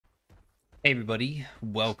Hey everybody,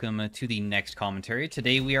 welcome to the next commentary.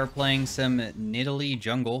 Today we are playing some Nidalee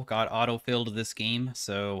Jungle. Got auto-filled this game,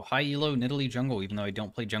 so High Elo Nidalee Jungle, even though I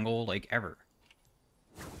don't play jungle, like, ever.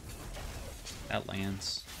 That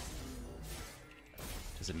lands.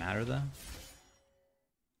 Does it matter, though?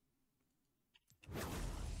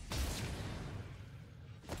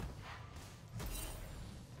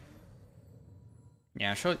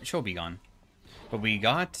 Yeah, she'll be gone. But we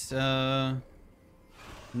got,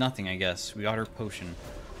 nothing, I guess. We got her potion.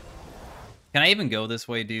 Can I even go this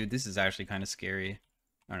way, dude? This is actually kind of scary.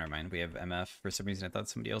 Oh, never mind. We have MF. For some reason, I thought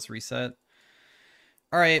somebody else reset.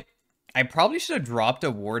 Alright. I probably should have dropped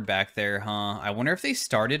a ward back there, huh? I wonder if they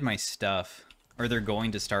started my stuff. Or they're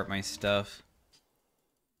going to start my stuff.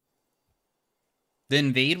 The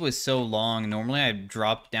invade was so long. Normally, I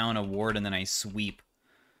drop down a ward and then I sweep.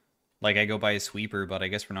 Like, I go by a sweeper, but I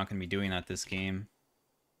guess we're not going to be doing that this game.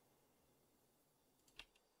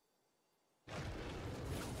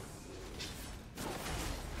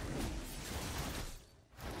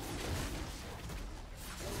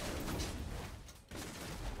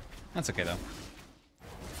 That's okay, though.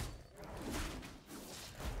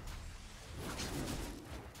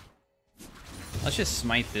 Let's just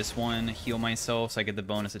smite this one, heal myself so I get the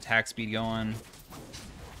bonus attack speed going.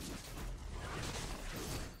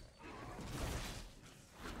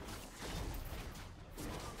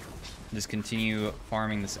 Just continue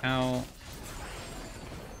farming this out.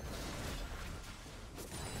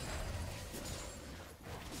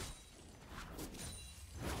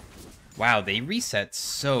 Wow, they reset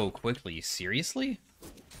so quickly. Seriously?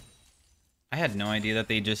 I had no idea that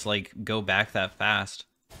they just, like, go back that fast.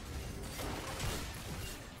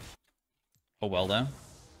 Oh, well, though.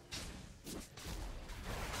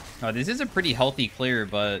 Oh, this is a pretty healthy clear,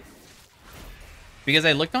 but... because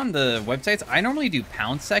I looked on the websites, I normally do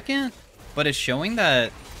pound second, but it's showing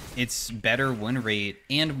that it's better win rate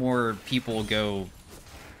and more people go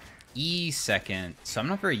E second. So I'm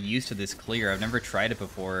not very used to this clear. I've never tried it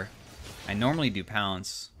before. I normally do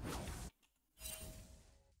pounds.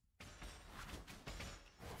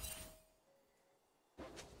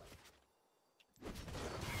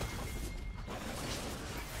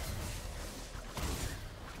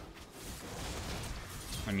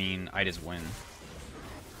 I mean, I just win.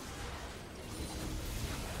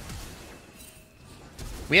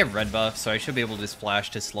 We have red buff, so I should be able to just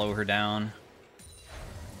flash to slow her down.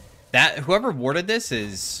 That whoever warded this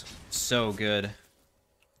is so good.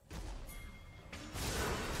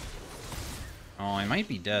 Oh, I might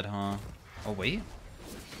be dead, huh? Oh, wait.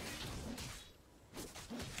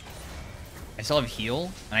 I still have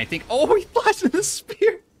heal, and I think... oh, he flashed in the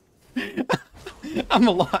spear! I'm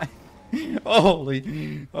alive.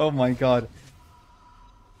 Holy... oh my god.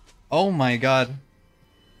 Oh my god.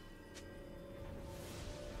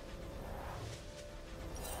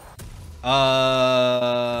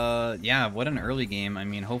 Yeah, what an early game. I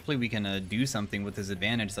mean, hopefully we can do something with this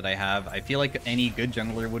advantage that I have. I feel like any good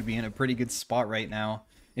jungler would be in a pretty good spot right now.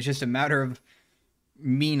 It's just a matter of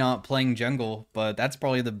me not playing jungle, but that's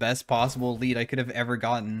probably the best possible lead I could have ever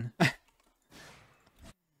gotten.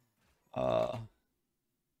 Yeah,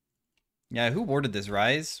 who warded this?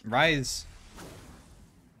 Rise? Rise...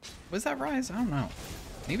 was that Rise? I don't know.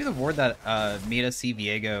 Maybe the ward that made us see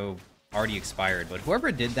Viego already expired, but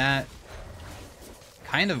whoever did that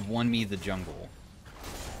kind of won me the jungle.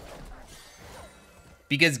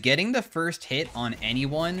 Because getting the first hit on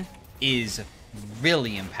anyone is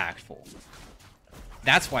really impactful.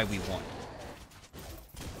 That's why we won.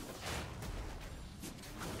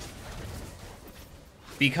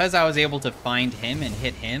 Because I was able to find him and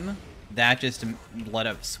hit him, that just let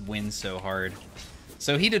us win so hard.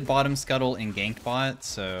 So he did bottom scuttle and ganked bot,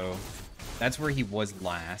 so that's where he was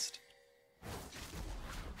last.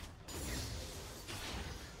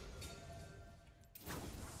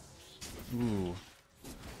 Ooh.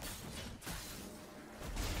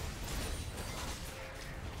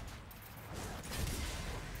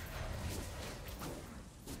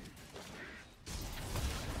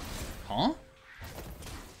 Huh?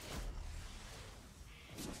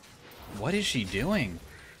 What is she doing?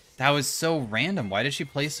 That was so random. Why did she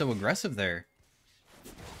play so aggressive there?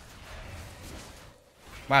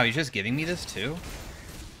 Wow, he's just giving me this too?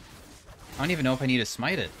 I don't even know if I need to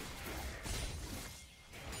smite it.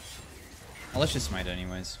 Oh, let's just smite it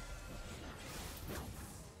anyways.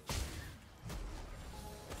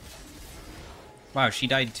 Wow, she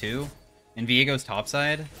died too? And Viego's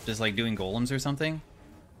topside? Just like doing golems or something?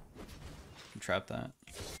 Trap that.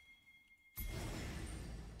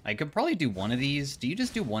 I could probably do one of these. Do you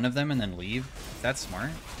just do one of them and then leave? That's smart.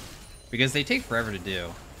 Because they take forever to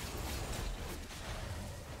do.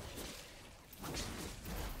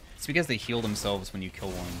 It's because they heal themselves when you kill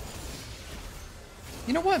one.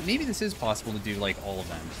 You know what? Maybe this is possible to do, like, all of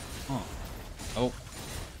them. Huh. Oh.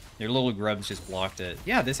 Their little grubs just blocked it.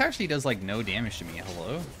 Yeah, this actually does, like, no damage to me.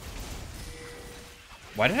 Hello?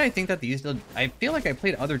 Why did I think that these did... I feel like I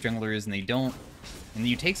played other junglers and they don't... And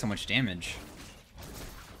you take so much damage.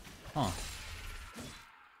 Huh.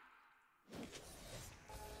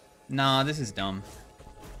 Nah, this is dumb.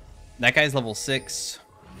 That guy's level 6.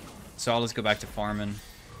 So I'll just go back to farming.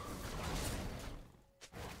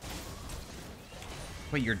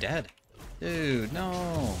 Wait, you're dead. Dude,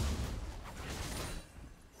 no.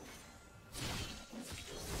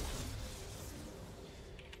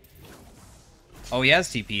 Oh, he has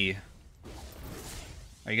TP.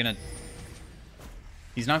 Are you gonna...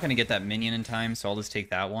 He's not gonna get that minion in time, so I'll just take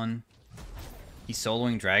that one. He's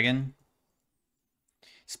soloing dragon.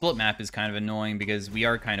 Split map is kind of annoying because we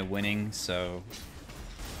are kind of winning, so...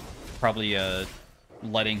 Probably,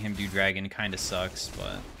 letting him do dragon kind of sucks,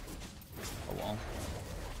 but... Oh well.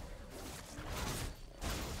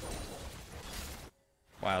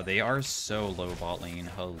 Wow, they are so low bot lane.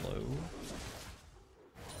 Hello?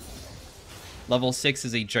 Level 6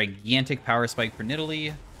 is a gigantic power spike for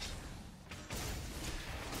Nidalee.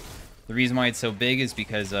 The reason why it's so big is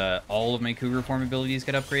because all of my Cougar form abilities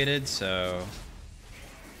get upgraded, so...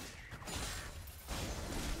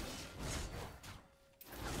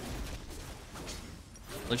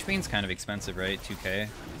 Lich Bane's kind of expensive, right? 2k.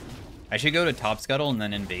 I should go to Top Scuttle and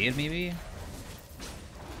then invade, maybe?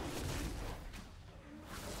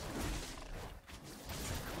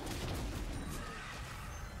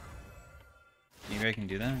 Maybe I can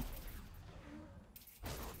do that.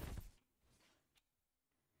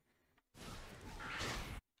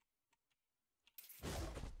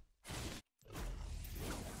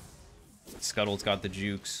 Scuttle's got the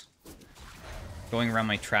jukes. Going around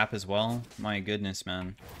my trap as well. My goodness,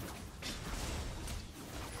 man.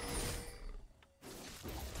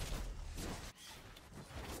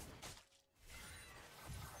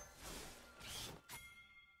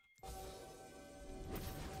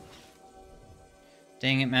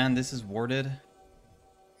 Dang it, man. This is warded.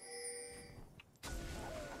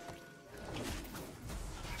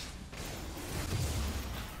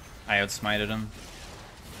 I outsmited him.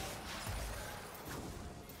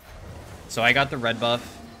 So I got the red buff,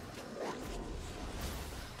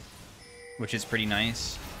 which is pretty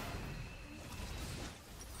nice.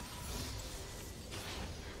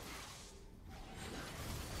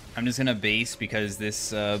 I'm just gonna base because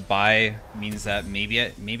this buy means that maybe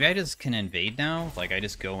I just can invade now. Like I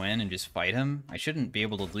just go in and just fight him. I shouldn't be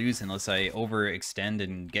able to lose unless I overextend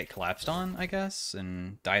and get collapsed on, I guess,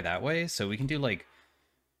 and die that way. So we can do like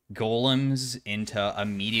golems into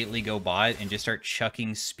immediately go bot and just start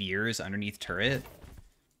chucking spears underneath turret.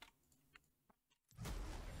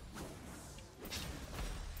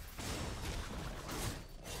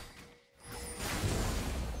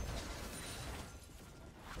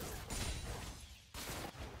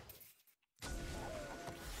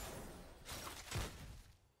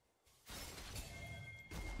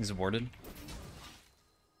 Is warded.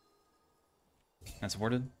 That's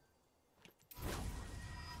warded.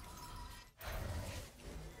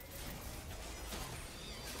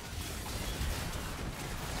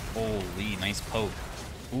 Holy, nice poke.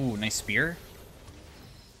 Ooh, nice spear.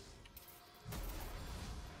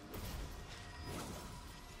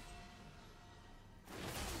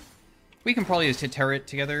 We can probably just hit turret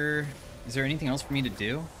together. Is there anything else for me to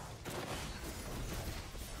do?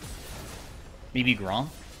 Maybe Grom?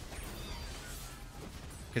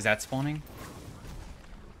 Because that's spawning.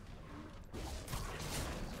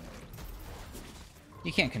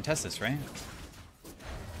 You can't contest this, right?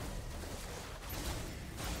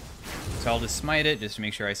 So I'll just smite it just to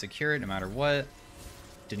make sure I secure it no matter what.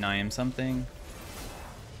 Deny him something.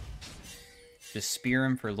 Just spear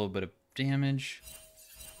him for a little bit of damage.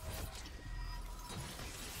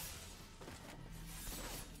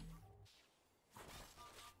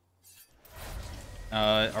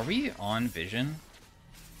 Are we on vision?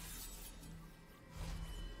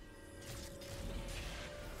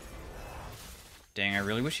 Dang, I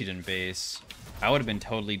really wish he didn't base. I would have been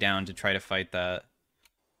totally down to try to fight that.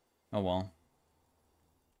 Oh well.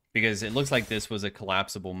 Because it looks like this was a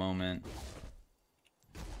collapsible moment.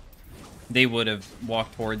 They would have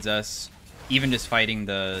walked towards us. Even just fighting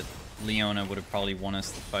the Leona would have probably won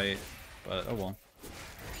us the fight. But oh well.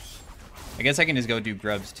 I guess I can just go do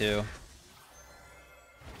grubs too.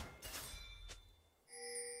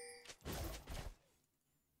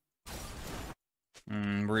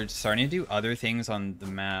 We're starting to do other things on the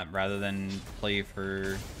map rather than play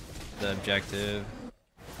for the objective.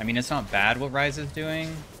 I mean, it's not bad what Ryze is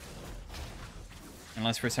doing,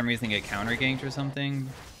 Unless for some reason they get counter ganked or something.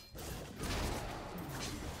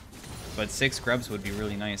 But 6 grubs would be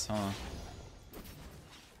really nice, huh?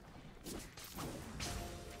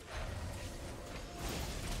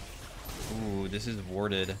 Ooh, this is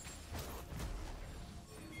warded.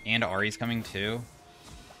 And Ahri's coming too.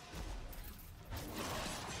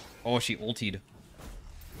 Oh, she ultied.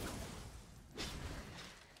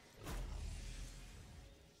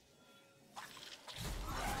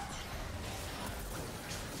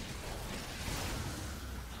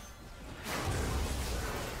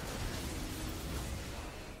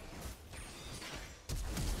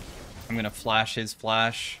 I'm gonna flash his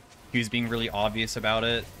flash. He was being really obvious about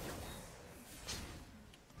it.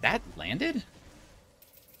 That landed?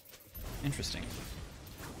 Interesting.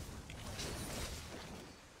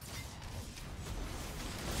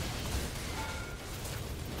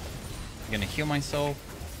 I'm gonna heal myself.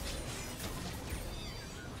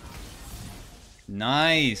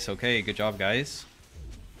 Nice. Okay, good job, guys.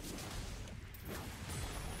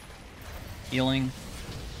 Healing.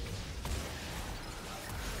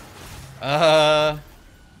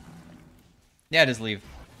 Yeah, just leave.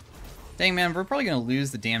 Dang, man, we're probably gonna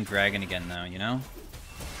lose the damn dragon again, though, you know?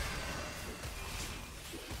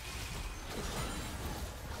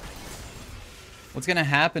 What's gonna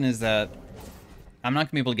happen is that I'm not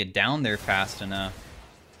gonna be able to get down there fast enough.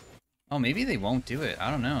 Oh, maybe they won't do it.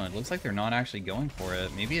 I don't know. It looks like they're not actually going for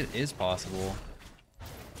it. Maybe it is possible.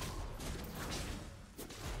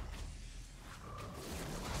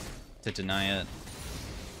 To deny it.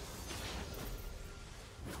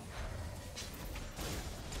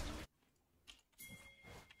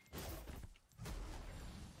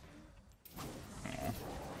 Oh.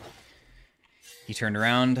 He turned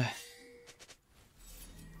around.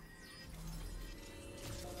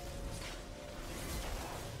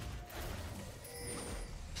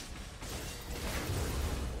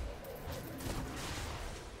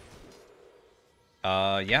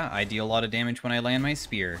 Yeah, I deal a lot of damage when I land my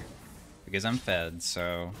spear. Because I'm fed,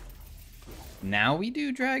 so... Now we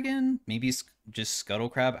do dragon? Maybe just scuttle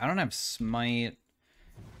crab? I don't have smite.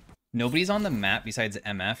 Nobody's on the map besides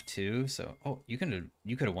MF too, so... Oh, you could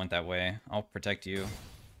have went that way. I'll protect you.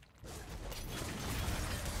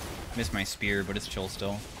 Missed my spear, but it's chill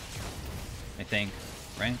still. I think,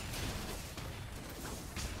 right?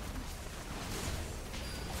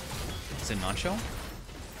 Is it not chill?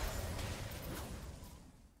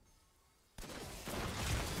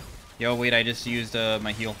 Yo, wait, I just used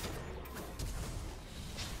my heal.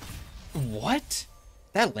 What?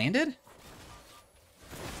 That landed?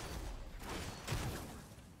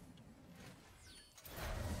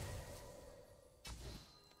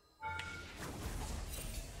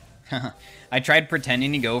 I tried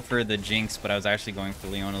pretending to go for the Jinx, but I was actually going for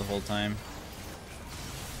Leona the whole time.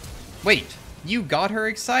 Wait, you got her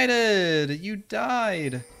excited! You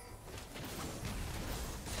died!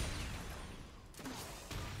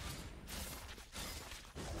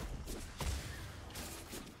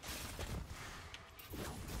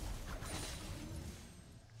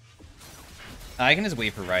 I can just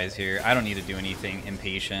wait for Rise here. I don't need to do anything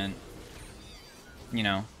impatient. You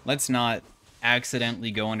know, let's not accidentally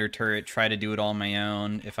go under turret, try to do it all on my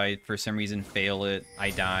own. If I, for some reason, fail it, I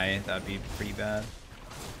die. That'd be pretty bad.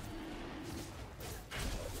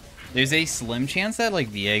 There's a slim chance that, like,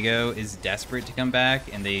 Viego is desperate to come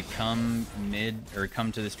back, and they come mid, or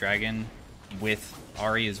come to this dragon with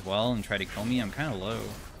Ahri as well and try to kill me. I'm kind of low.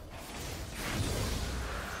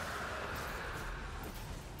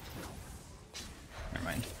 Never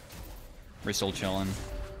mind. We're still chilling.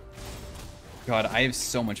 God, I have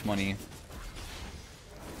so much money.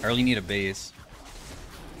 I really need a base.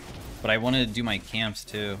 But I want to do my camps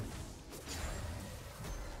too.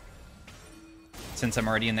 Since I'm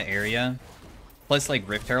already in the area. Plus, like,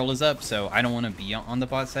 Rift Herald is up, so I don't want to be on the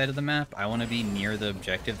bot side of the map. I want to be near the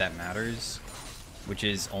objective that matters. Which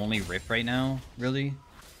is only Rift right now, really.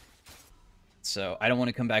 So, I don't want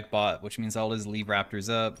to come back bot, which means I'll just leave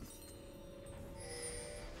Raptors up.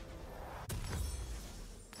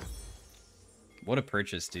 What a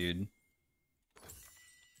purchase, dude.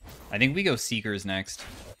 I think we go Seekers next.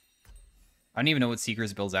 I don't even know what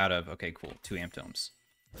Seekers builds out of. Okay, cool. 2 Amp Domes.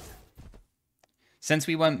 Since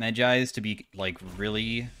we want Medjai's to be, like,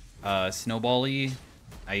 really snowball-y,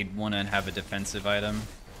 I want to have a defensive item.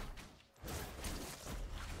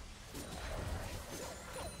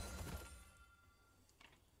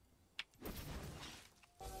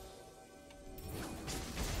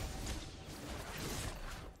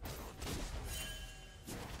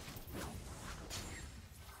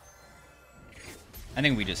 I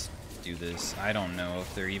think we just just do this. I don't know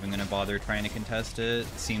if they're even going to bother trying to contest it.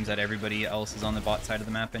 It seems that everybody else is on the bot side of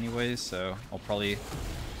the map anyways, so I'll probably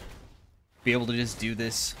be able to just do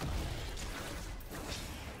this.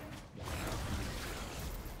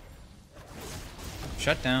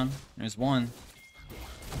 Shut down. There's one.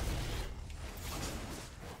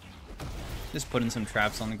 Just putting some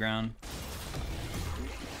traps on the ground.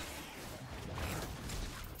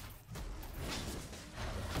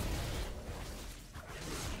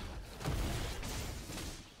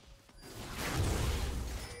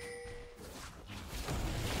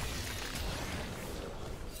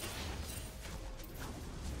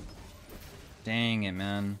 Dang it,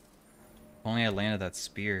 man. If only I landed that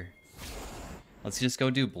spear. Let's just go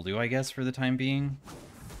do blue, I guess, for the time being.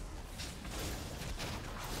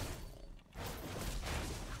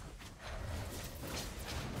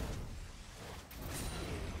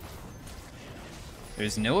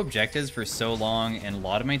 There's no objectives for so long, and a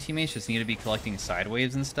lot of my teammates just need to be collecting side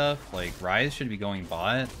waves and stuff. Like, Ryze should be going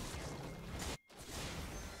bot.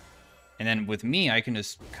 And then with me, I can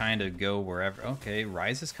just kind of go wherever. Okay,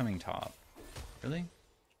 Ryze is coming top. Really?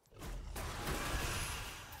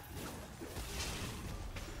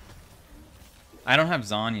 I don't have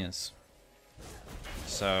Zhonya's.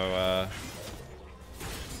 So,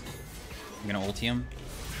 I'm gonna ulti him.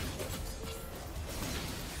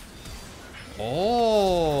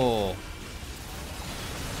 Oh!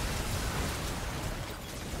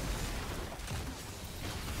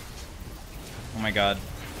 Oh my god.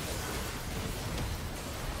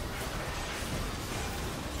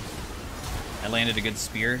 I landed a good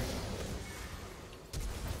spear.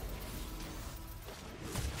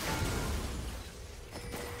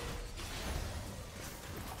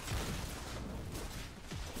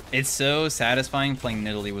 It's so satisfying playing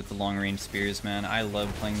Nidalee with the long-range spears, man. I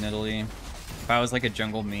love playing Nidalee. If I was like a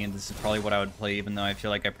jungle main, this is probably what I would play, even though I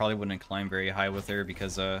feel like I probably wouldn't climb very high with her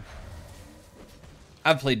because I've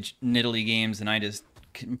played Nidalee games and I just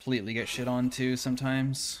completely get shit on too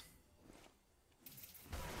sometimes.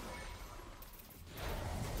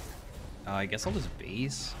 I guess I'll just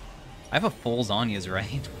base. I have a full Zhonya's,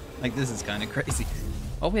 right? Like, this is kind of crazy.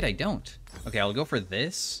 Oh, wait, I don't. Okay, I'll go for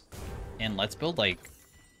this. And let's build, like...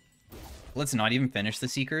 Let's not even finish the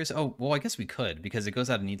Seekers. Oh, well, I guess we could, because it goes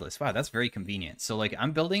out of Needless. Wow, that's very convenient. So, like,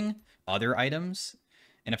 I'm building other items,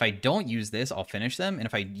 and if I don't use this, I'll finish them. And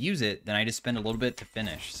if I use it, then I just spend a little bit to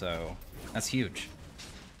finish. So, that's huge.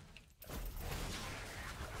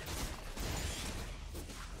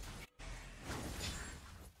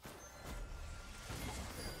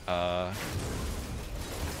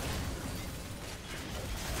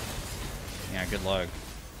 Yeah, good luck.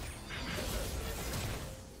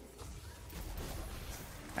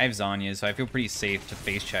 I have Zhonya's, so I feel pretty safe to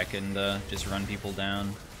face check and just run people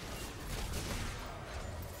down.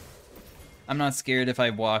 I'm not scared if I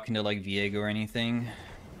walk into like Viego or anything.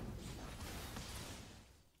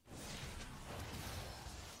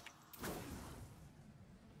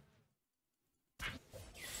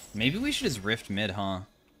 Maybe we should just rift mid, huh?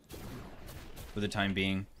 For the time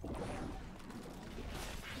being.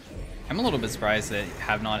 I'm a little bit surprised that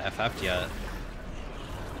have not FF'd yet.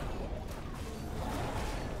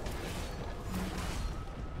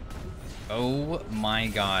 Oh my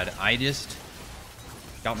god, I just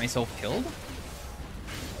got myself killed?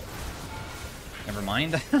 Never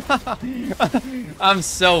mind. I'm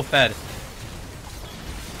so fed.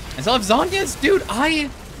 I still have Zhonya's? Dude,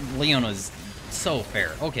 Leona's so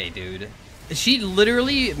fair. Okay, dude. She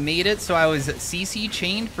literally made it so I was CC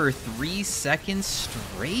chained for 3 seconds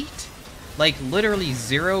straight? Like, literally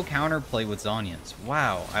 0 counterplay with Zhonya's.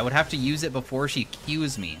 Wow, I would have to use it before she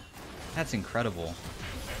Qs me. That's incredible.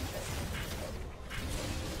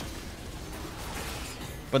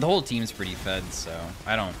 But the whole team's pretty fed, so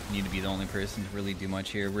I don't need to be the only person to really do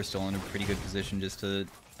much here. We're still in a pretty good position just to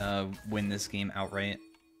win this game outright.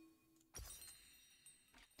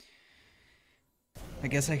 I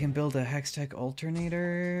guess I can build a Hextech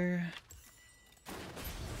alternator.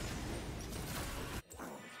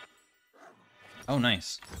 Oh,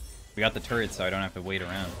 nice. We got the turret, so I don't have to wait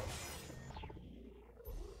around.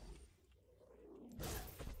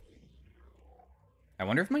 I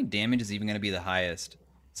wonder if my damage is even going to be the highest.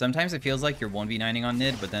 Sometimes it feels like you're 1v9ing on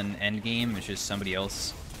Nid, but then endgame, it's just somebody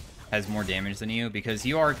else has more damage than you, because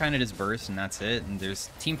you are kind of just burst and that's it, and there's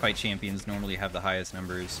teamfight champions normally have the highest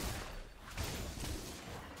numbers.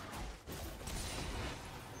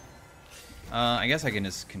 I guess I can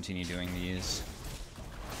just continue doing these.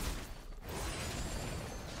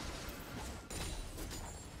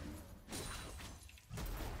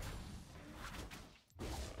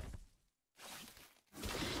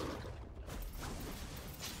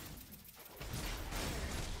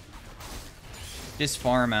 Just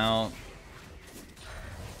farm out.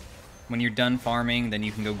 When you're done farming, then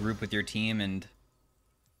you can go group with your team, and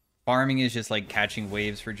farming is just like catching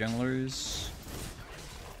waves for junglers.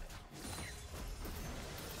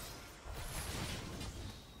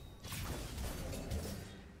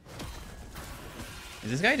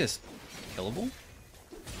 Is this guy just killable?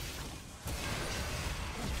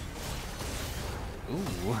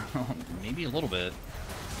 Ooh, maybe a little bit.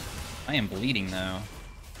 I am bleeding though.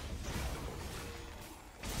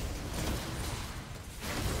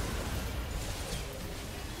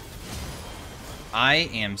 I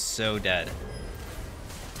am so dead.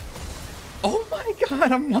 Oh my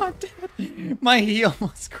god, I'm not dead. My heal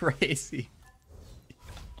was crazy.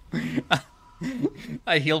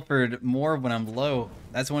 I heal for more when I'm low.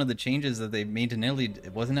 That's one of the changes that they made to Nidalee.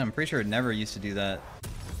 It wasn't. I'm pretty sure it never used to do that.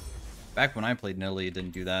 Back when I played Nidalee, it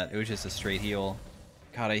didn't do that. It was just a straight heal.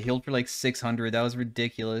 God, I healed for like 600. That was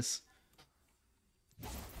ridiculous.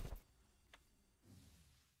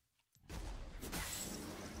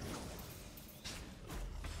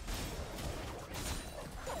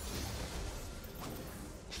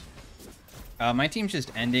 My team's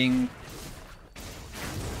just ending.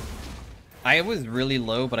 I was really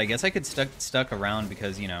low, but I guess I could stuck around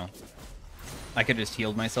because, you know, I could just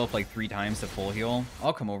healed myself like 3 times to full heal.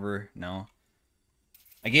 I'll come over. No.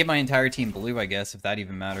 I gave my entire team blue, I guess, if that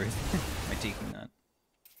even matters. By taking that.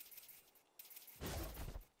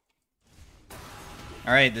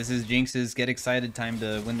 Alright, this is Jinx's get excited time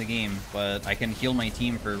to win the game, but I can heal my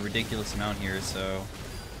team for a ridiculous amount here, so...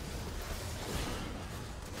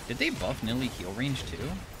 Did they buff Nidalee heal range too?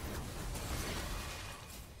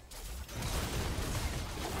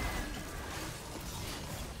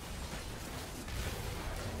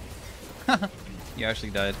 You actually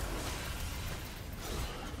died.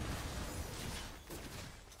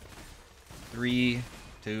 3,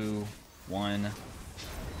 2, 1.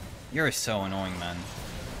 You're so annoying, man.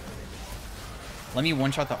 Let me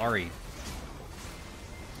one-shot the Ahri.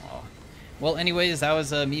 Well, anyways, that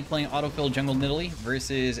was me playing autofill jungle Nidalee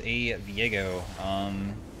versus a Viego.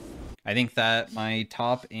 I think that my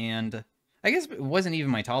top and... I guess it wasn't even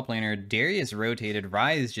my top laner. Darius rotated.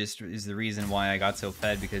 Ryze just is the reason why I got so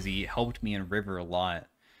fed, because he helped me in River a lot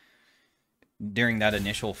during that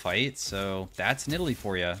initial fight. So that's Nidalee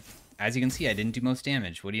for you. As you can see, I didn't do most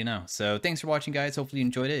damage. What do you know? So thanks for watching, guys. Hopefully you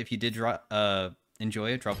enjoyed it. If you did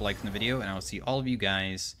enjoy it, drop a like in the video, and I will see all of you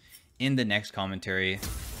guys in the next commentary.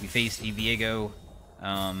 We faced a Viego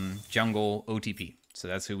jungle OTP. So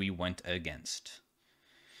that's who we went against.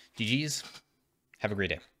 GG's. Have a great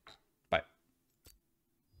day. Bye.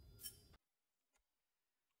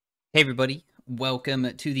 Hey everybody.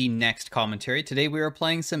 Welcome to the next commentary. Today we are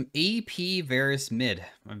playing some AP Varus Mid.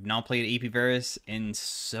 I've not played AP Varus in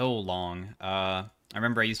so long. I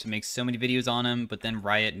remember I used to make so many videos on him, but then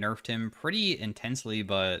Riot nerfed him pretty intensely,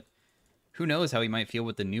 but who knows how he might feel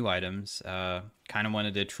with the new items. Kind of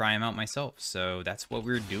wanted to try him out myself, so that's what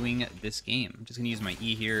we're doing this game. I'm just going to use my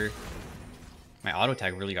E here. My auto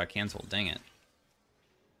tag really got canceled, dang it.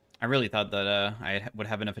 I really thought that I would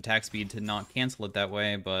have enough attack speed to not cancel it that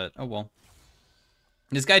way, but oh well.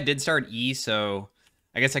 This guy did start E, so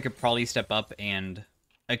I guess I could probably step up and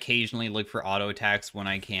occasionally look for auto attacks when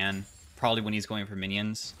I can. Probably when he's going for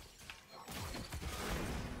minions.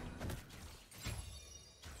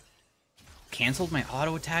 Canceled my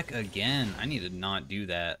auto attack again. I need to not do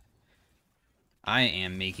that. I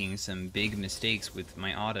am making some big mistakes with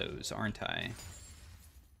my autos, aren't I?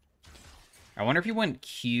 I wonder if he went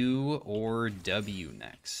Q or W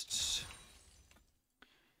next.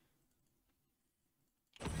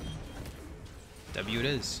 W it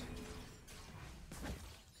is.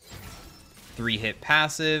 3-hit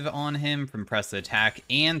passive on him from press attack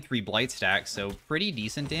and 3 blight stacks, so pretty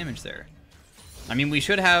decent damage there. I mean, we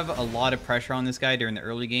should have a lot of pressure on this guy during the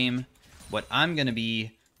early game. What I'm going to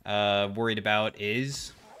be worried about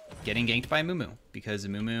is getting ganked by Mumu, because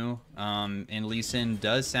Mumu and Lee Sin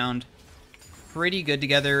does sound pretty good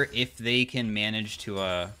together. If they can manage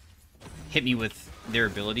to hit me with their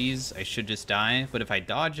abilities, I should just die. But if I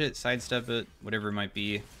dodge it, sidestep it, whatever it might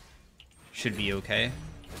be, should be okay.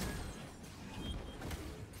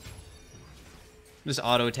 Just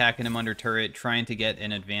auto-attacking him under turret, trying to get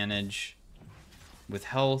an advantage with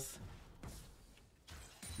health.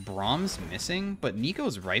 Braum's missing, but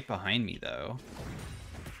Nico's right behind me, though.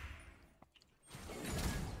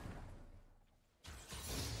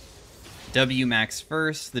 W max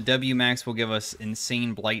first. The W max will give us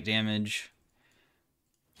insane blight damage.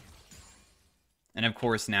 And of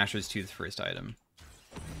course, Nashor's Tooth first item.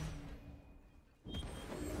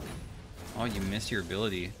 Oh, you missed your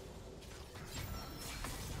ability.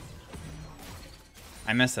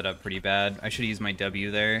 I messed that up pretty bad. I should use my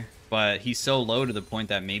W there. But he's so low to the point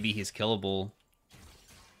that maybe he's killable.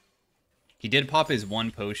 He did pop his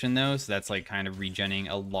one potion, though, so that's, like, kind of regenning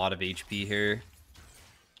a lot of HP here.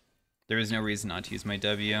 There is no reason not to use my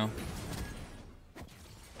W.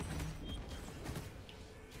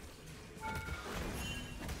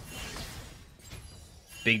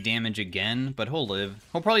 Big damage again, but he'll live.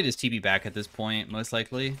 He'll probably just TP back at this point, most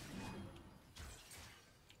likely.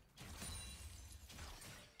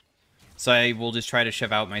 So I will just try to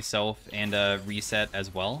shove out myself and reset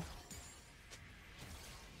as well.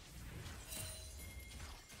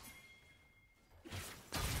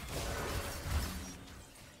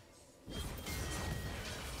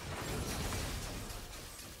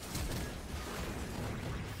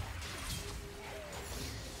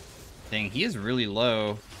 Dang, he is really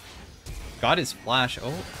low. Got his flash.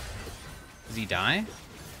 Oh, does he die?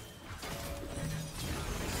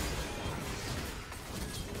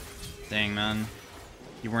 Dang, man.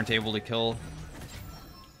 You weren't able to kill.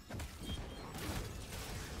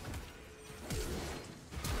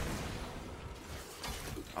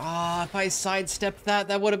 Ah, if I sidestepped that,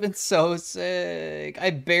 that would have been so sick. I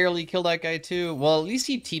barely killed that guy, too. Well, at least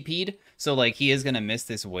he TP'd, so, like, he is gonna miss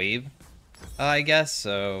this wave, I guess,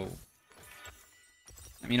 so...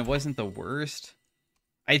 I mean, it wasn't the worst.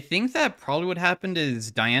 I think that probably what happened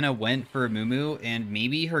is Diana went for a Mumu and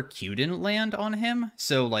maybe her Q didn't land on him.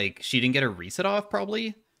 So, like, she didn't get a reset off,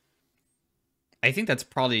 probably. I think that's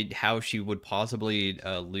probably how she would possibly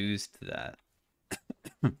lose to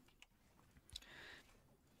that.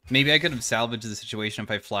 Maybe I could have salvaged the situation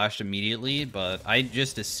if I flashed immediately, but I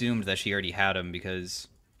just assumed that she already had him because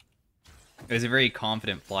it was a very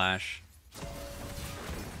confident flash.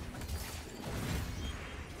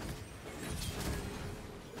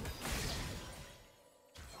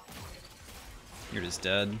 You're just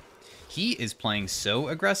dead. He is playing so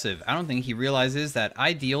aggressive. I don't think he realizes that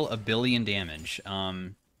I deal 1 billion damage.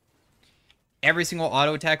 Every single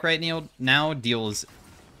auto attack right now deals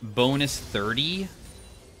bonus 30.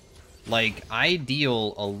 Like, I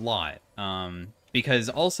deal a lot. Because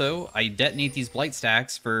also, I detonate these blight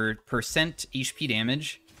stacks for percent HP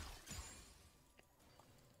damage.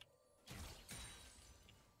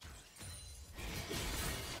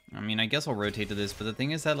 I mean, I guess I'll rotate to this, but the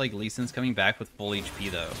thing is that, like, Lee Sin's coming back with full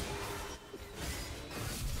HP, though.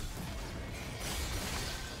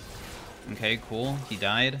 Okay, cool. He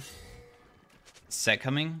died. Set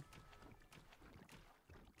coming.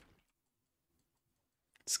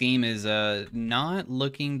 Scheme is not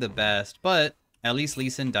looking the best, but at least Lee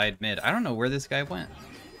Sin died mid. I don't know where this guy went.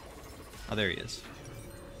 Oh, there he is.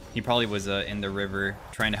 He probably was in the river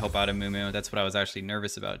trying to help out a Mumu. That's what I was actually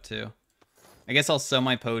nervous about, too. I guess I'll sell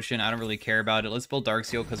my potion. I don't really care about it. Let's build Dark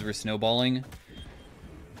Seal because we're snowballing.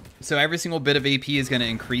 So every single bit of AP is going to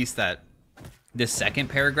increase this second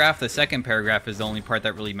paragraph. The second paragraph is the only part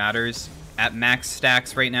that really matters. At max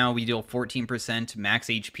stacks right now, we deal 14% max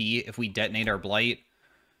HP if we detonate our Blight.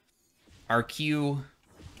 Our Q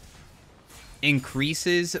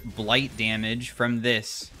increases Blight damage from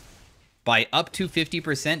this by up to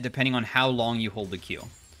 50% depending on how long you hold the Q.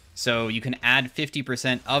 So you can add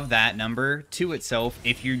 50% of that number to itself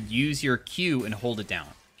if you use your Q and hold it down.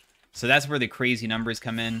 So that's where the crazy numbers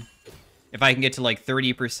come in. If I can get to like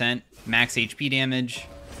 30% max HP damage,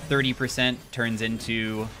 30% turns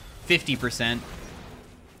into 50%,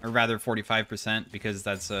 or rather 45% because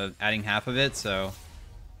that's adding half of it. So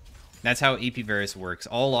that's how AP Varus works.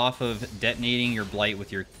 All off of detonating your Blight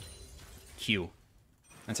with your Q.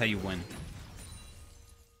 That's how you win.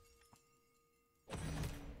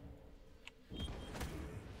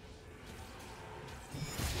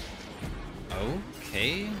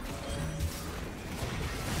 Okay.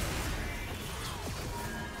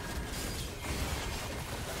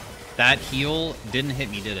 That heal didn't hit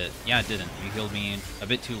me, did it? Yeah, it didn't. You healed me a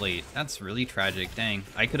bit too late. That's really tragic. Dang.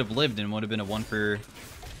 I could have lived and would have been a 1 for...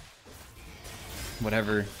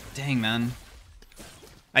 whatever. Dang, man.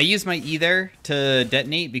 I used my E there to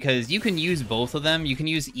detonate because you can use both of them. You can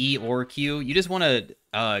use E or Q. You just want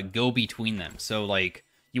to go between them. So, like...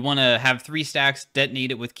 You want to have 3 stacks, detonate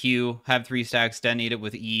it with Q, have 3 stacks, detonate it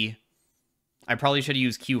with E. I probably should have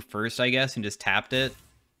used Q first, I guess, and just tapped it.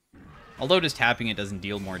 Although just tapping it doesn't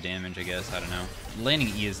deal more damage, I guess. I don't know.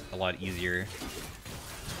 Landing E is a lot easier.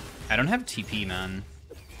 I don't have TP, man.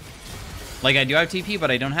 Like, I do have TP, but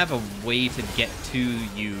I don't have a way to get to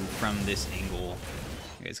you from this angle.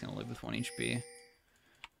 You guys gonna live with 1 HP.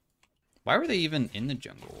 Why were they even in the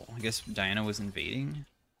jungle? I guess Diana was invading.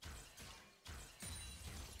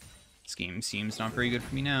 This game seems not very good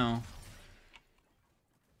for me now.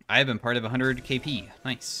 I have been part of 100 KP.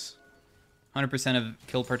 Nice. 100% of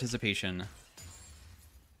kill participation.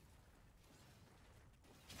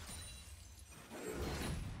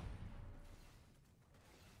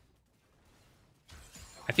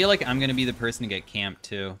 I feel like I'm going to be the person to get camped,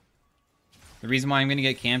 too. The reason why I'm going to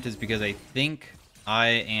get camped is because I think I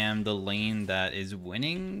am the lane that is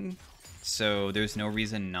winning. So there's no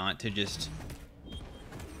reason not to just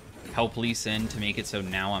help Lee Sin to make it so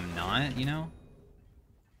now I'm not, you know?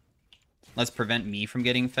 Let's prevent me from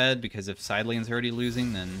getting fed, because if side lane's already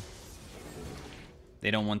losing, then they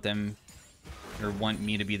don't want them, or want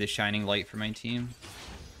me to be the shining light for my team.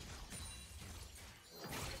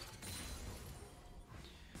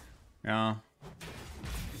 Yeah.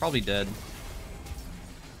 Probably dead.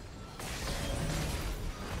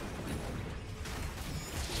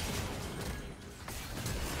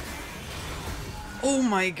 Oh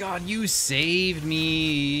my god, you saved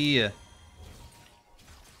me!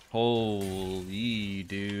 Holy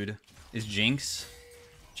dude. Is Jinx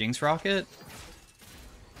Rocket?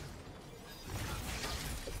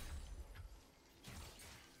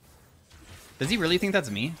 Does he really think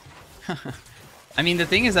that's me? I mean, the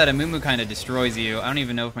thing is that Amumu kind of destroys you. I don't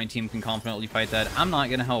even know if my team can confidently fight that. I'm not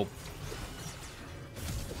gonna help.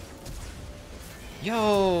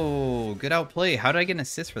 Yo, good outplay. How did I get an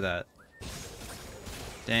assist for that?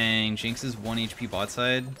 Dang, Jinx is 1 HP bot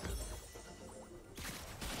side.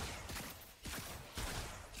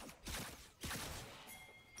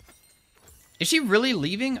 Is she really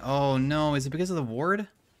leaving? Oh no, is it because of the ward?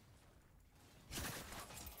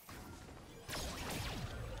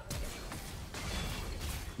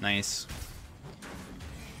 Nice.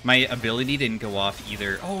 My ability didn't go off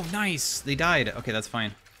either. Oh, nice! They died. Okay, that's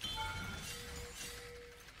fine.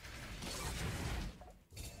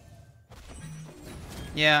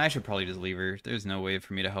 Yeah, I should probably just leave her. There's no way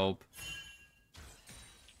for me to help.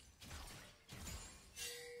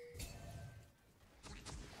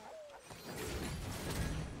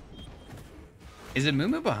 Is it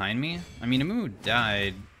Mumu behind me? I mean, Mumu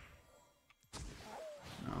died.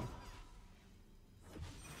 No.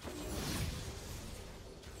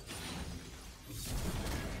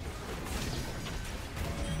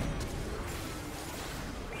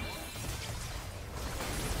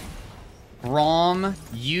 Rom,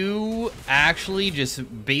 you actually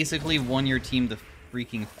just basically won your team the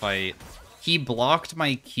freaking fight. He blocked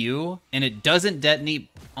my Q, and it doesn't detonate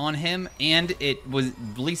on him, and it was...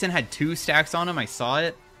 Lee Sin had 2 stacks on him, I saw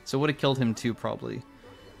it, so it would have killed him too, probably.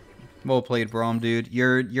 Well played, Brom, dude.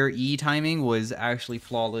 Your E timing was actually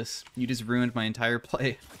flawless. You just ruined my entire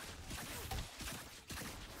play.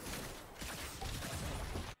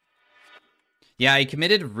 Yeah, I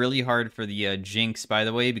committed really hard for the Jinx, by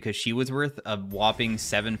the way, because she was worth a whopping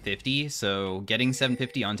 750, so getting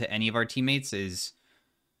 750 onto any of our teammates is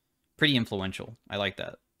pretty influential. I like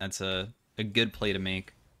that. That's a good play to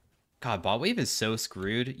make. God, bot wave is so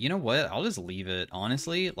screwed. You know what? I'll just leave it.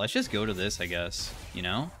 Honestly, let's just go to this, I guess. You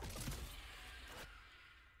know?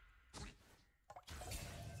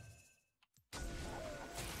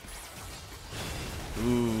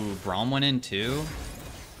 Ooh, Braum went in too?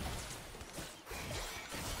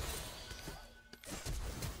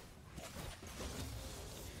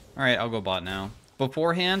 Alright, I'll go bot now.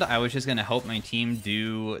 Beforehand, I was just going to help my team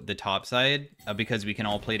do the top side because we can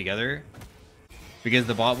all play together. Because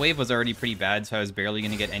the bot wave was already pretty bad, so I was barely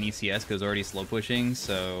going to get any CS because I was already slow pushing.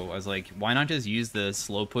 So I was like, why not just use the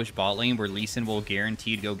slow push bot lane where Lee Sin will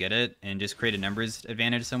guaranteed go get it and just create a numbers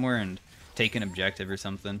advantage somewhere and take an objective or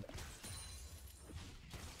something.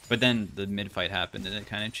 But then the mid fight happened and it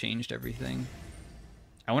kind of changed everything.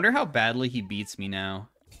 I wonder how badly he beats me now.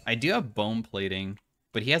 I do have bone plating,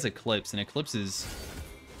 but he has Eclipse, and Eclipse is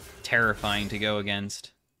terrifying to go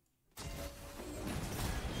against.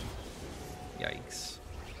 Yikes.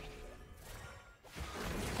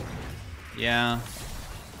 Yeah.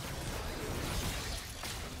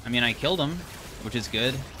 I mean, I killed him, which is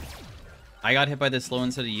good. I got hit by the slow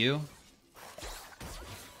instead of you.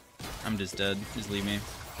 I'm just dead. Just leave me.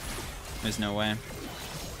 There's no way.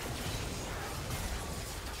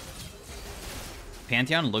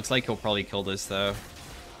 Pantheon looks like he'll probably kill this, though.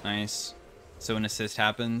 Nice. So an assist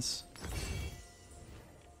happens.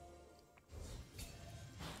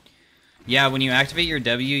 Yeah, when you activate your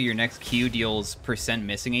W, your next Q deals %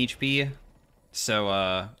 missing HP.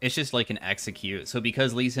 So it's just like an execute. So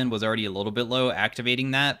because Lee Sin was already a little bit low,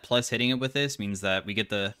 activating that plus hitting it with this means that we get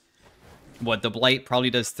the... What, the Blight probably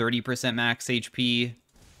does 30% max HP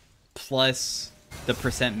plus the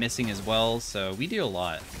 % missing as well. So we do a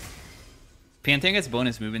lot. Pantheon gets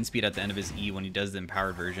bonus movement speed at the end of his E when he does the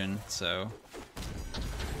empowered version, so...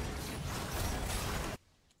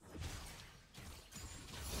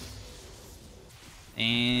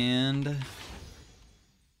 And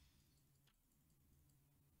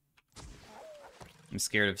I'm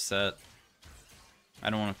scared of Set. I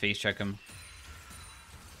don't want to face check him.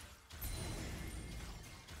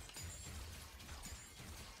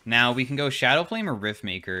 Now we can go Shadow Flame or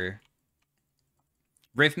Riftmaker.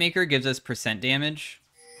 Riftmaker gives us percent damage.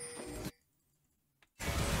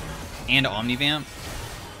 And Omnivamp.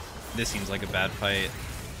 This seems like a bad fight.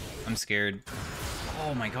 I'm scared.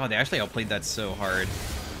 Oh my god, they actually outplayed that so hard.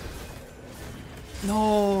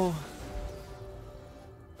 No!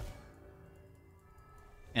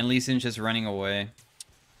 And Lee Sin's just running away.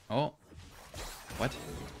 Oh. What?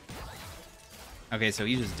 Okay, so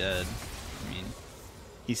he's just dead. I mean,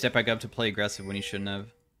 he stepped back up to play aggressive when he shouldn't have.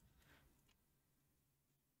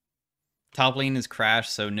 Top lane is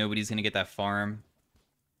crashed, so nobody's gonna get that farm.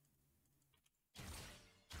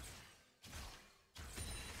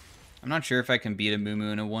 I'm not sure if I can beat a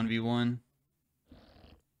Mumu in a 1v1.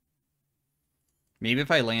 Maybe if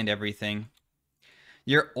I land everything.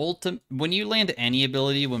 Your when you land any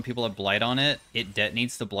ability, when people have Blight on it, it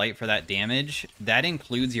detonates the Blight for that damage. That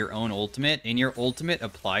includes your own ultimate, and your ultimate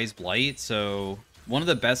applies Blight. So one of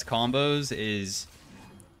the best combos is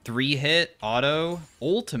 3-hit, auto,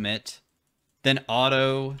 ultimate, then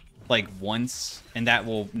auto like once, and that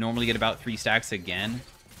will normally get about 3 stacks again.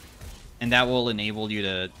 And that will enable you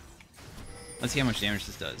to... Let's see how much damage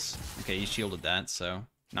this does. Okay, he shielded that, so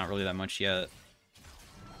not really that much yet.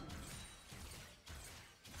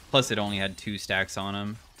 Plus, it only had 2 stacks on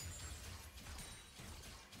him.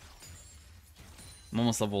 I'm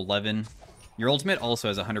almost level 11. Your ultimate also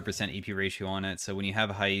has a 100% AP ratio on it, so when you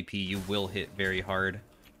have high AP, you will hit very hard.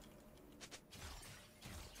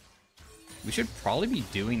 We should probably be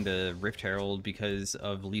doing the Rift Herald because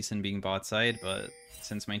of Lee Sin being bot side, but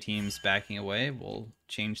since my team's backing away, we'll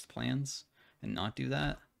change the plans and not do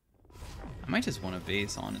that. I might just want a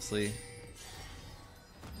base, honestly.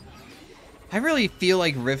 I really feel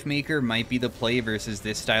like Riftmaker might be the play versus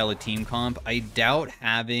this style of team comp. I doubt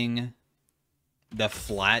having the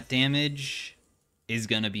flat damage is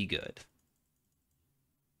gonna be good.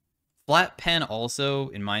 Flat pen also,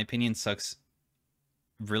 in my opinion, sucks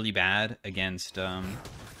really bad against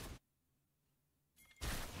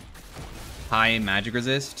high magic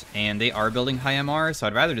resist, and they are building high MR, so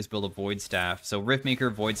I'd rather just build a Void Staff. So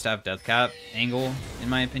Riftmaker, Void Staff, Death Cap angle, in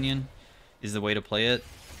my opinion, is the way to play it.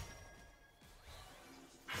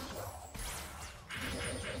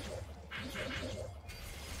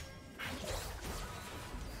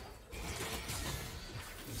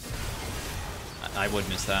 I would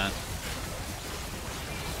miss that.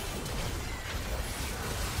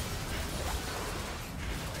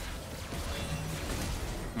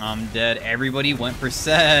 I'm dead. Everybody went for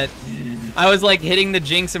Set. I was like hitting the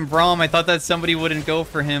Jinx and Braum. I thought that somebody wouldn't go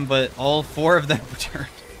for him, but all 4 of them returned.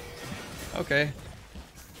 Okay.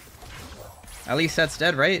 At least Set's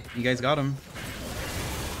dead, right? You guys got him.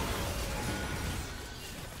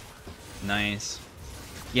 Nice.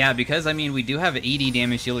 Yeah, because, I mean, we do have 80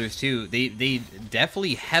 damage dealers, too. They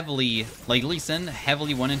definitely heavily, like Lee Sin,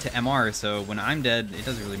 heavily went into MR, so when I'm dead, it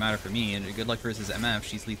doesn't really matter for me. And good luck versus MF,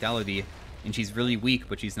 she's lethality. And she's really weak,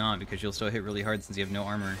 but she's not, because she'll still hit really hard since you have no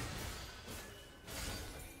armor.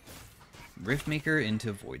 Riftmaker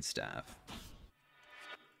into Void Staff.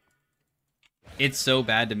 It's so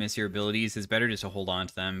bad to miss your abilities. It's better just to hold on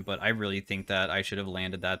to them, but I really think that I should have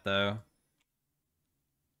landed that, though.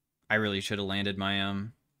 I really should have landed my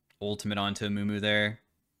ultimate onto Mumu there.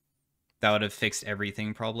 That would have fixed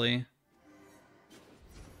everything, probably.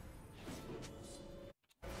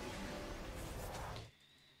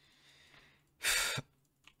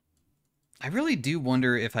 I really do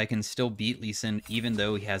wonder if I can still beat Lee Sin even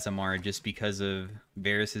though he has MR just because of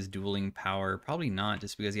Varus' dueling power. Probably not,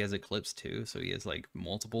 just because he has Eclipse too, so he has like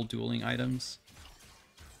multiple dueling items.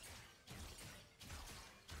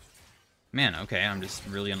 Man, okay, I'm just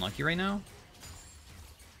really unlucky right now.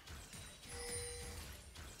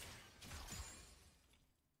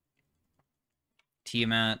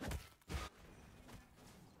 Tiamat.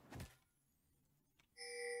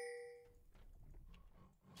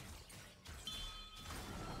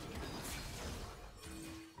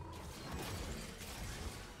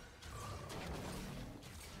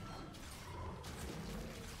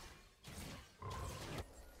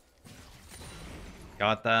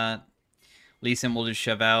 Got that. Lee Sin will just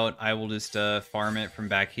shove out. I will just farm it from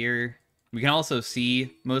back here. We can also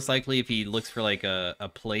see, most likely, if he looks for like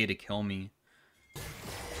a play to kill me. I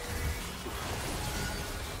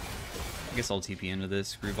guess I'll TP into this,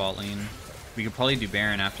 screw bot lane. We could probably do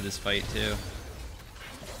Baron after this fight, too.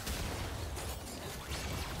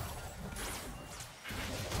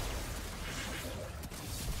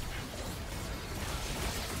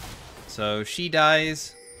 So she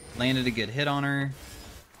dies. Landed a good hit on her.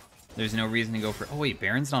 There's no reason to go for... Oh, wait.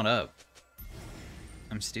 Baron's not up.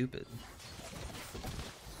 I'm stupid.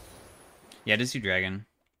 Yeah, just do Dragon.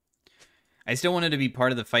 I still wanted to be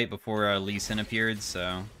part of the fight before Lee Sin appeared,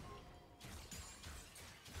 so...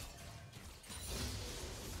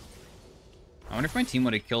 I wonder if my team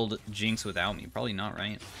would have killed Jinx without me. Probably not,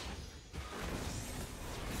 right?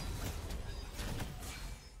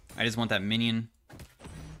 I just want that minion.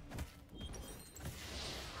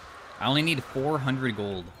 I only need 400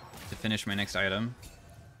 gold to finish my next item.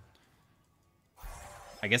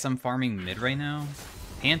 I guess I'm farming mid right now.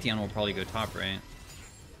 Pantheon will probably go top, right?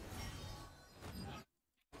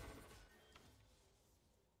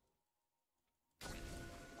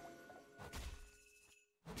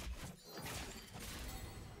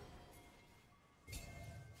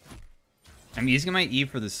 I'm using my E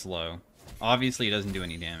for the slow. Obviously, it doesn't do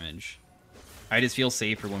any damage. I just feel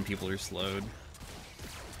safer when people are slowed.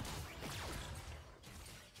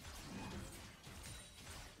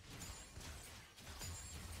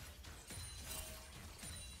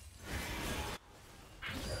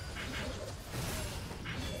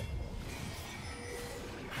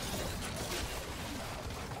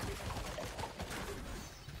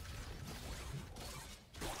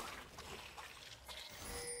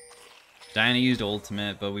 Diana used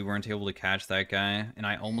ultimate, but we weren't able to catch that guy. And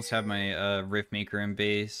I almost have my Rift Maker in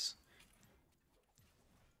base.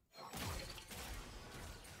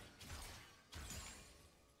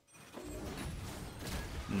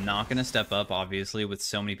 Not going to step up, obviously, with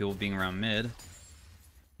so many people being around mid.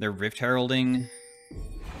 They're Rift Heralding.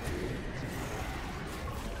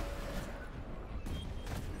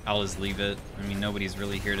 I'll just leave it. I mean, nobody's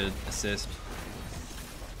really here to assist.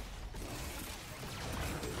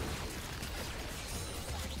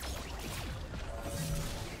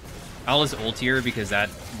 I'll just ult here because that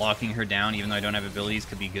locking her down, even though I don't have abilities,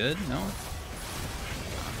 could be good. No?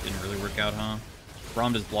 Didn't really work out, huh?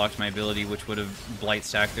 Braum just blocked my ability, which would have blight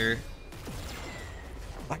stacked her.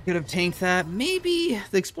 I could have tanked that. Maybe.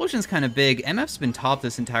 The explosion's kind of big. MF's been top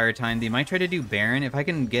this entire time. They might try to do Baron. If I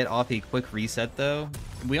can get off a quick reset, though.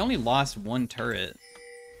 We only lost one turret.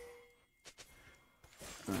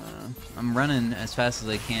 I'm running as fast as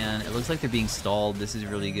I can. It looks like they're being stalled. This is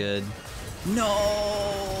really good.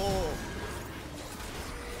 No!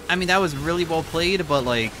 I mean, that was really well played, but,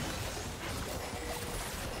 like...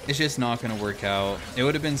 It's just not going to work out. It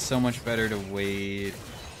would have been so much better to wait.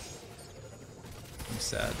 I'm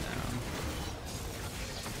sad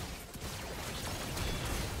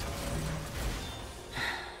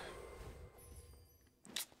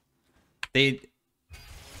now.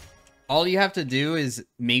 All you have to do is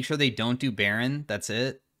make sure they don't do Baron. That's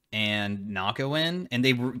it. And not go in. And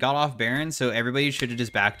they got off Baron, so everybody should have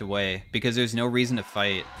just backed away. Because there's no reason to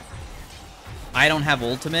fight. I don't have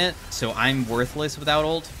ultimate, so I'm worthless without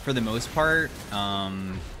ult for the most part.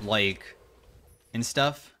 Like, and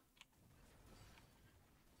stuff.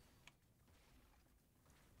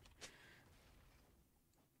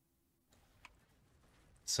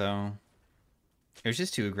 So, it was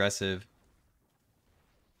just too aggressive.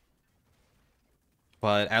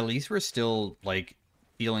 But at least we're still, like,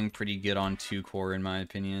 feeling pretty good on 2 core, in my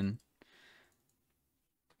opinion.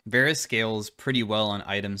 Varus scales pretty well on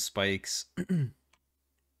item spikes.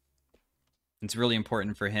 It's really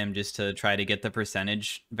important for him just to try to get the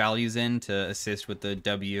percentage values in to assist with the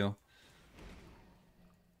W.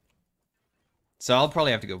 So I'll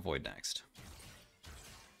probably have to go Void next.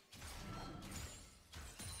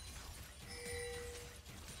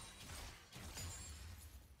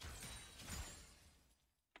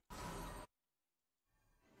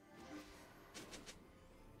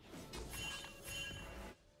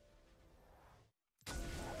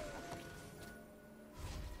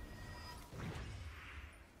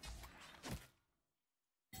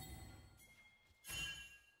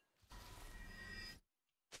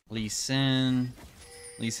 Lee Sin.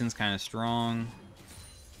 Lee Sin's kind of strong.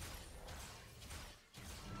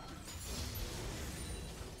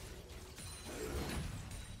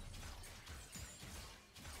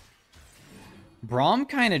 Braum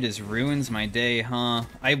kind of just ruins my day, huh?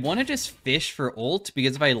 I want to just fish for ult,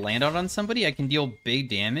 because if I land out on somebody, I can deal big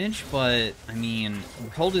damage, but, I mean,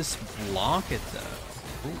 he'll just block it,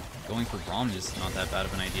 though. Ooh, going for Braum is not that bad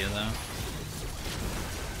of an idea, though.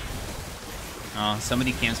 Oh,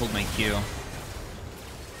 somebody canceled my Q.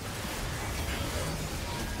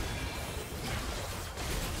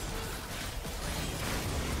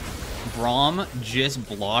 Braum just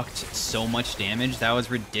blocked so much damage. That was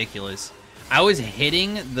ridiculous. I was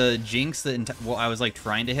hitting the Jinx well, I was like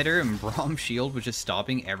trying to hit her, and Braum's shield was just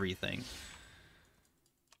stopping everything.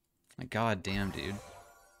 My god damn, dude.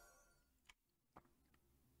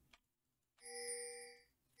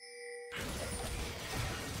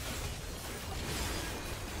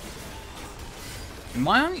 It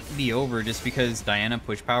might be over just because Diana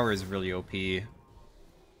push power is really OP. Can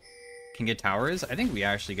get towers? I think we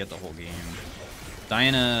actually get the whole game.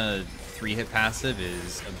 Diana 3-hit passive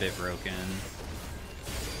is a bit broken.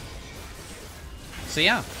 So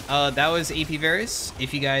yeah, that was AP Varus.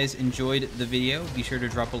 If you guys enjoyed the video, be sure to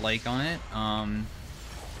drop a like on it.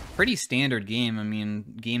 Pretty standard game. I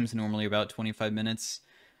mean, games normally about 25 minutes.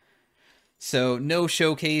 So no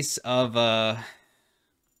showcase of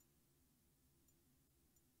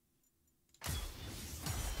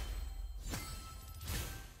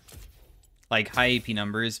like high AP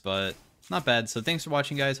numbers, but not bad. So thanks for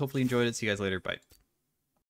watching, guys. Hopefully you enjoyed it. See you guys later. Bye.